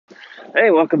Hey,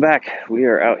 welcome back. We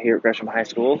are out here at Gresham High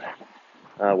School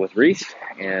with Reese,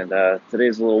 and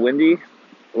today's a little windy, a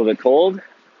little bit cold,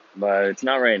 but it's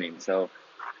not raining, so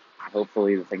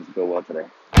hopefully the things will go well today.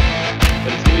 But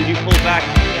as soon as you pull back,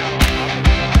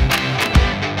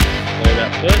 flare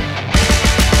that foot.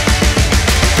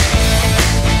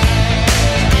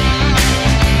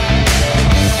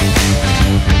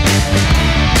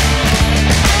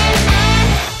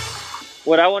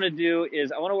 What I want to do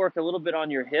is I want to work a little bit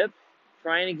on your hip,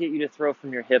 trying to get you to throw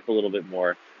from your hip a little bit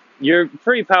more. You're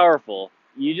pretty powerful.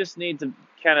 You just need to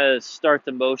kind of start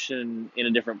the motion in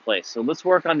a different place. So let's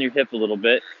work on your hip a little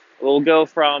bit. We'll go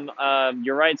from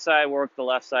your right side, work the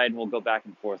left side, and we'll go back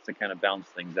and forth to kind of bounce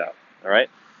things out. All right?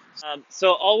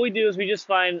 So all we do is we just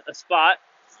find a spot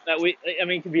that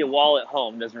it could be a wall at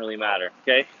home, doesn't really matter,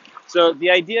 okay? So the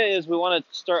idea is we want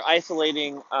to start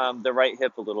isolating the right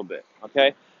hip a little bit,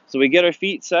 okay? So we get our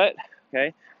feet set,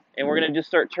 okay? And we're going to just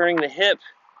start turning the hip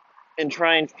and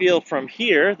try and feel from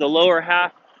here, the lower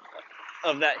half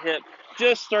of that hip,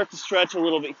 just start to stretch a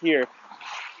little bit here.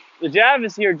 The jab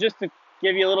is here just to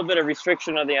give you a little bit of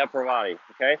restriction of the upper body,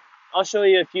 okay? I'll show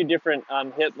you a few different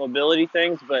hip mobility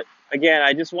things, but again,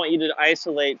 I just want you to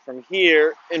isolate from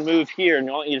here and move here, and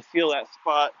I want you to feel that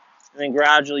spot, and then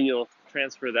gradually you'll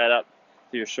transfer that up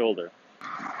to your shoulder.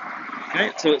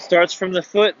 Okay, so it starts from the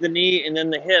foot, the knee, and then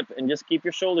the hip, and just keep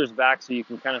your shoulders back so you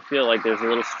can kind of feel like there's a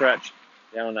little stretch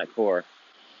down in that core.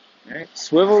 All right,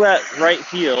 swivel that right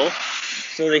heel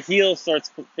so the heel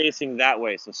starts facing that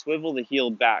way. So swivel the heel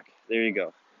back. There you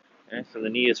go. Okay, so the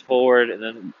knee is forward, and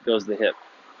then goes the hip.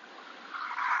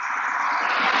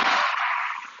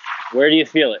 Where do you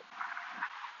feel it?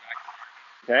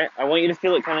 Okay, I want you to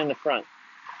feel it kind of in the front.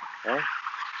 Okay,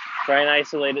 try and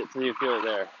isolate it till you feel it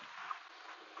there.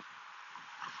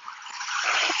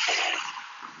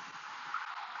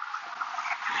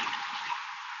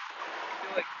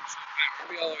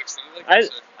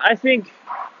 I think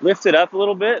lift it up a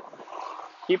little bit,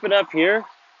 keep it up here,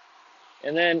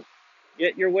 and then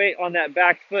get your weight on that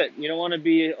back foot. You don't want to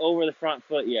be over the front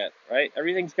foot yet, right?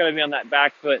 Everything's got to be on that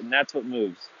back foot, and that's what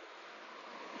moves.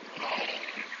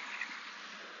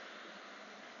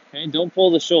 Okay, don't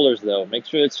pull the shoulders though. Make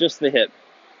sure it's just the hip.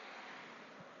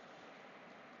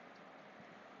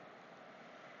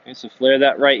 Okay, so flare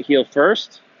that right heel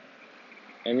first,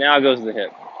 and now goes the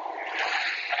hip.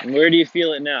 And where do you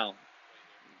feel it now?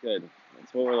 Good.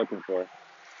 That's what we're looking for.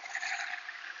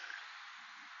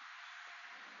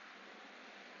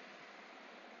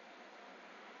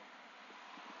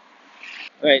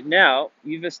 All right, now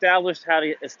you've established how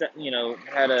to,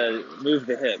 how to move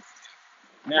the hip.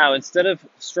 Now, instead of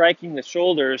striking the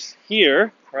shoulders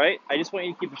here, right? I just want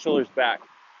you to keep the shoulders back.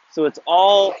 So it's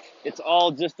all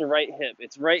just the right hip.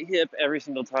 It's right hip every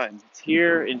single time. It's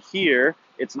here and here.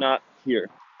 It's not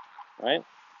here, right?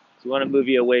 So we want to move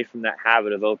you away from that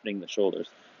habit of opening the shoulders.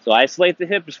 So isolate the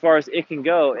hip as far as it can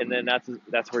go, and then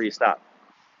that's where you stop.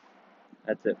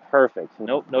 That's it. Perfect.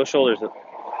 Nope, no shoulders.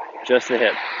 Just the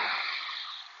hip.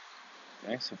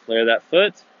 Okay, so flare that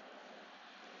foot.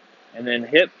 And then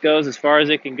hip goes as far as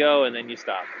it can go, and then you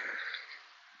stop.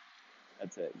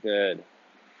 That's it. Good.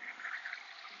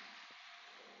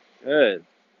 Good.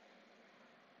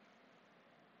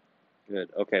 Good.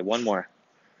 Okay, one more.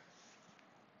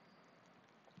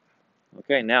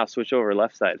 Okay, now switch over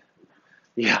left side.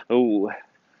 Yeah. Ooh.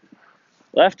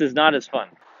 Left is not as fun.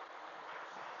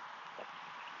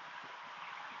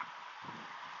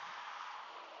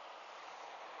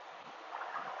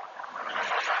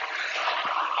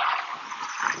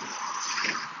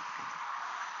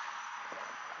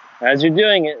 As you're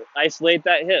doing it, isolate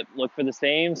that hip. Look for the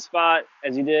same spot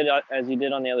as you did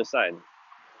on the other side.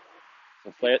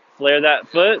 So flare that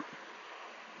foot,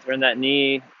 turn that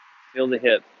knee, feel the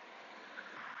hip.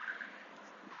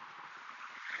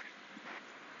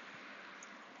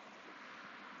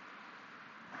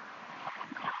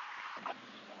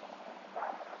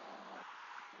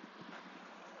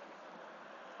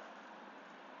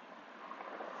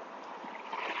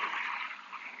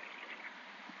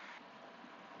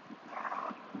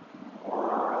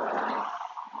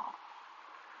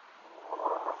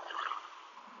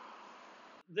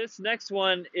 This next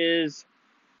one it's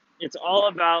all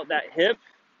about that hip,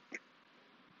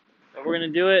 but we're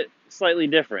going to do it slightly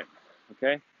different,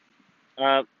 okay?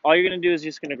 All you're going to do is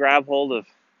just going to grab hold of,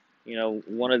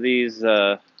 one of these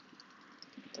bleachers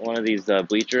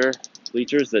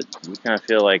that you kind of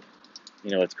feel like,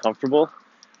 it's comfortable.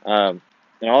 And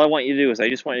all I want you to do is I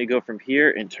just want you to go from here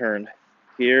and turn,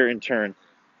 here and turn.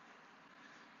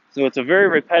 So it's a very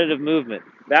repetitive movement.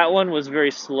 That one was very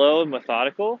slow and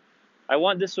methodical. I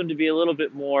want this one to be a little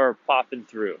bit more popping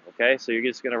through, okay? So you're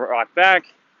just gonna rock back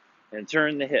and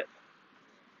turn the hip,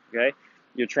 okay?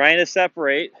 You're trying to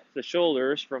separate the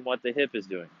shoulders from what the hip is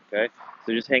doing, okay?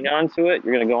 So just hang on to it.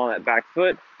 You're gonna go on that back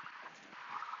foot,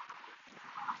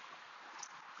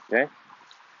 okay?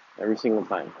 Every single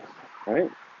time, all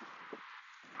right?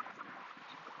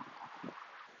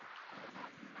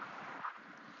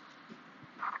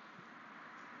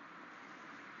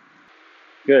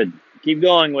 Good. Keep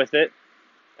going with it.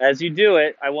 As you do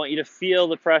it, I want you to feel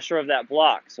the pressure of that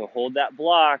block. So hold that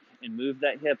block and move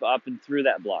that hip up and through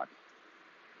that block.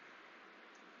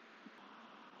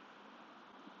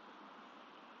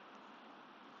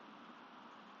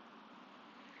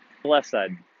 Left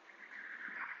side.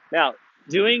 Now,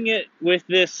 doing it with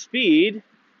this speed,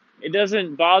 it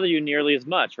doesn't bother you nearly as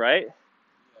much, right?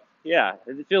 Yeah,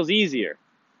 it feels easier.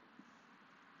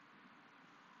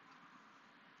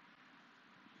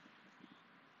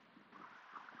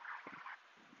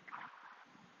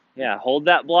 Yeah, hold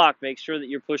that block. Make sure that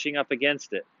you're pushing up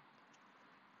against it.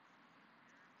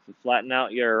 So flatten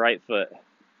out your right foot.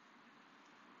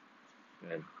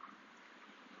 Good.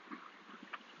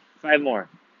 5 more.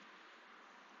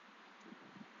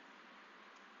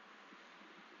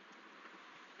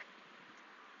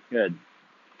 Good.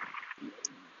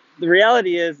 The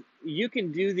reality is, you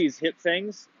can do these hip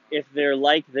things if they're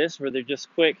like this, where they're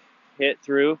just quick hit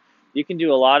through. You can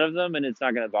do a lot of them, and it's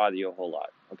not going to bother you a whole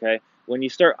lot. Okay. When you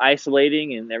start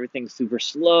isolating and everything's super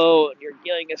slow and you're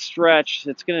getting a stretch,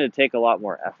 it's going to take a lot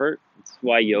more effort. That's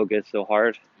why yoga is so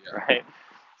hard, right?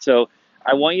 So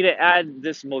I want you to add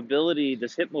this mobility,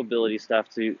 this hip mobility stuff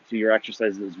to your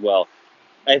exercises as well.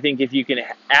 I think if you can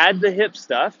add the hip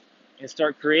stuff and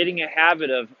start creating a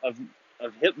habit of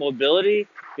hip mobility,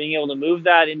 being able to move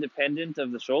that independent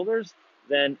of the shoulders,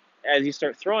 then as you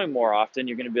start throwing more often,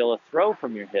 you're going to be able to throw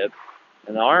from your hip.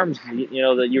 And the arms, you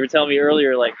know, that you were telling me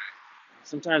earlier, like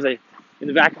sometimes in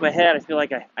the back of my head, I feel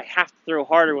like I have to throw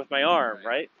harder with my arm,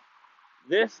 right?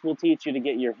 This will teach you to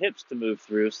get your hips to move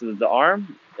through so that the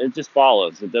arm, it just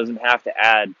follows. It doesn't have to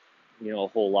add, you know, a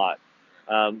whole lot.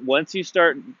 Once you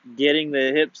start getting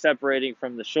the hip separating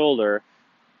from the shoulder,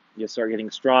 you'll start getting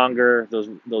stronger.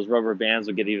 Those rubber bands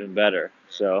will get even better.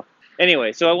 So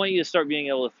anyway, so I want you to start being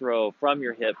able to throw from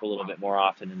your hip a little bit more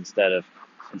often instead of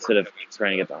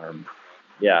trying to get the arm.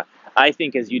 Yeah, I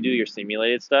think as you do your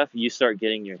simulated stuff, you start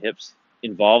getting your hips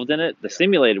involved in it. The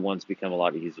simulated ones become a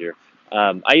lot easier.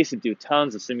 I used to do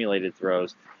tons of simulated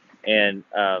throws, and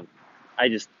I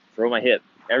just throw my hip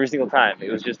every single time.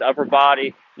 It was just upper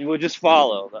body. You would just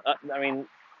follow. I mean,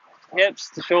 hips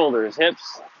to shoulders,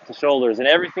 and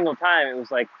every single time it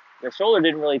was like the shoulder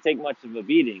didn't really take much of a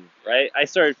beating, right? I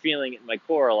started feeling it in my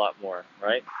core a lot more,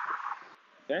 right?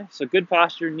 Okay, so good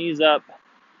posture, knees up.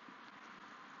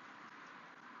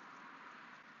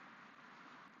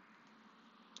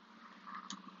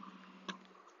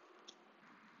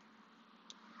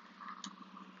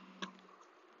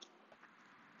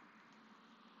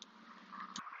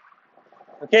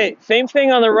 Okay, same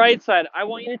thing on the right side. I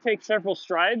want you to take several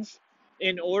strides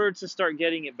in order to start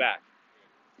getting it back.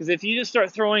 Because if you just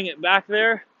start throwing it back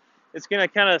there, it's going to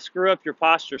kind of screw up your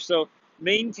posture. So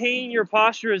maintain your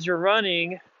posture as you're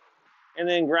running and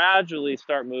then gradually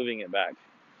start moving it back.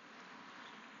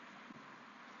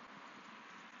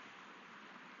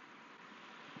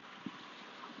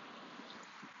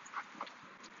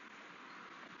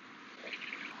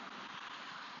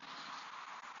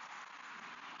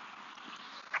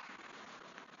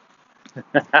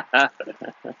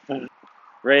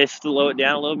 Ready to slow it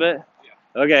down a little bit?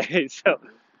 Yeah. Okay, so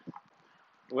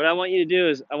what I want you to do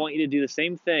is I want you to do the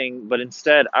same thing, but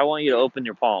instead I want you to open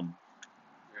your palm.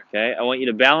 Okay, I want you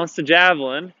to balance the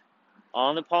javelin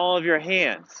on the palm of your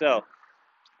hand. So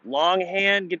long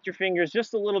hand, get your fingers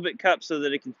just a little bit cupped so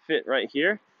that it can fit right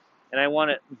here. And I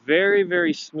want it very,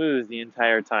 very smooth the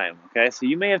entire time. Okay, so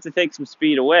you may have to take some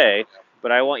speed away,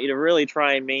 but I want you to really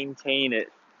try and maintain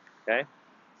it. Okay.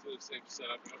 So the same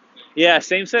setup. Yeah,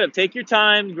 same setup. Take your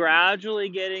time, gradually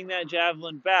getting that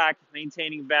javelin back,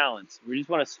 maintaining balance. We just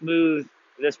want to smooth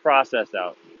this process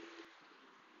out.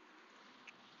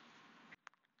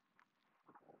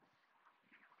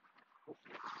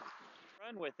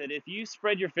 Run with it. If you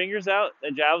spread your fingers out, the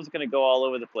javelin's going to go all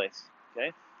over the place.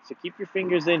 Okay, so keep your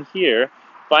fingers in here.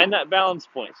 Find that balance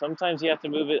point. Sometimes you have to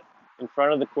move it in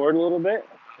front of the cord a little bit.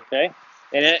 Okay,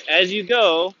 and as you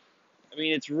go, I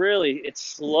mean, it's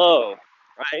slow,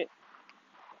 right?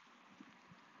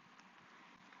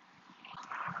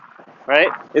 Right?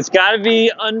 It's got to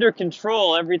be under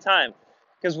control every time.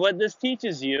 Because what this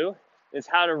teaches you is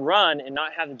how to run and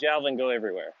not have the javelin go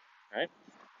everywhere. Right?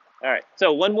 All right.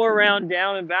 So one more round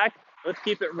down and back. Let's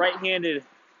keep it right-handed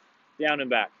down and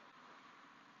back.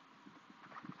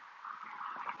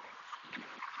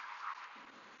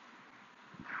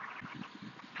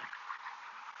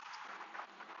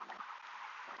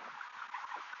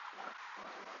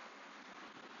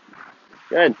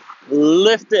 Good.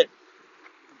 Lift it.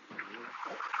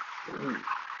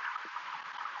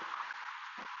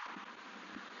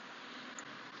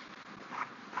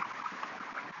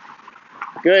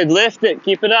 Good. Lift it.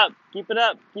 Keep it up. Keep it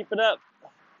up. Keep it up.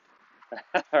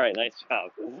 All right. Nice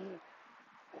job.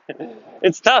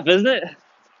 It's tough, isn't it?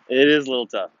 It is a little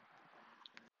tough.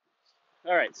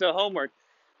 All right. So homework.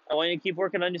 I want you to keep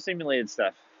working on your simulated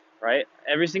stuff, right?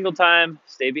 Every single time,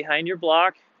 stay behind your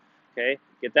block, okay?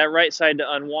 Get that right side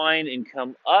to unwind and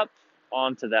come up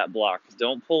onto that block.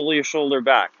 Don't pull your shoulder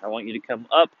back. I want you to come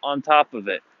up on top of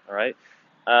it, all right?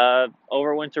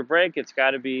 Over winter break, it's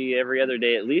got to be every other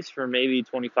day at least for maybe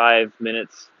 25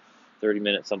 minutes, 30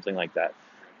 minutes, something like that.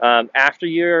 After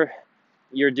you're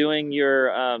doing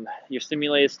your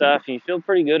simulated stuff and you feel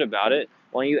pretty good about it,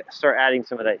 why don't you start adding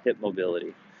some of that hip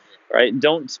mobility? Right?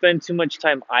 Don't spend too much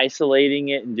time isolating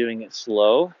it and doing it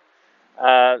slow.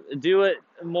 Do it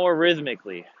more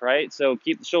rhythmically, right? So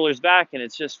keep the shoulders back and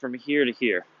it's just from here to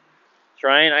here.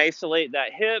 Try and isolate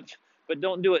that hip, but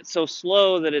don't do it so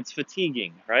slow that it's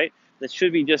fatiguing, right? That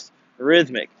should be just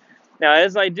rhythmic. Now,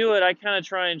 as I do it, I kind of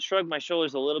try and shrug my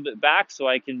shoulders a little bit back so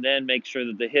I can then make sure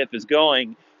that the hip is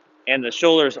going and the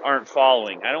shoulders aren't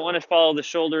following. I don't want to follow the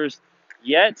shoulders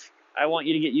yet. I want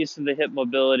you to get used to the hip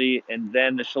mobility, and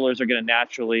then the shoulders are going to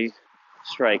naturally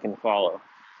strike and follow.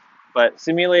 But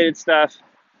simulated stuff,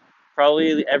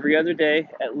 probably every other day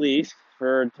at least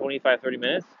for 25, 30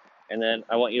 minutes. And then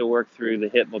I want you to work through the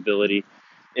hip mobility.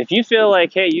 If you feel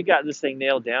like, hey, you got this thing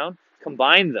nailed down,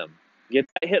 combine them. Get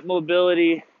that hip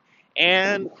mobility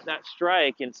and that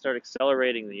strike and start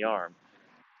accelerating the arm.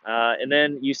 And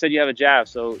then you said you have a jab,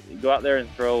 so go out there and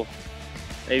throw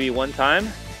maybe one time.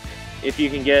 If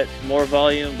you can get more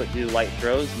volume but do light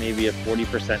throws, maybe a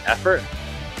 40% effort,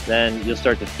 then you'll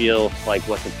start to feel like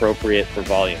what's appropriate for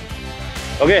volume.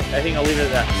 Okay, I think I'll leave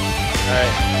it at that. All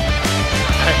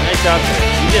right. Nice job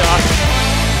today. You did awesome.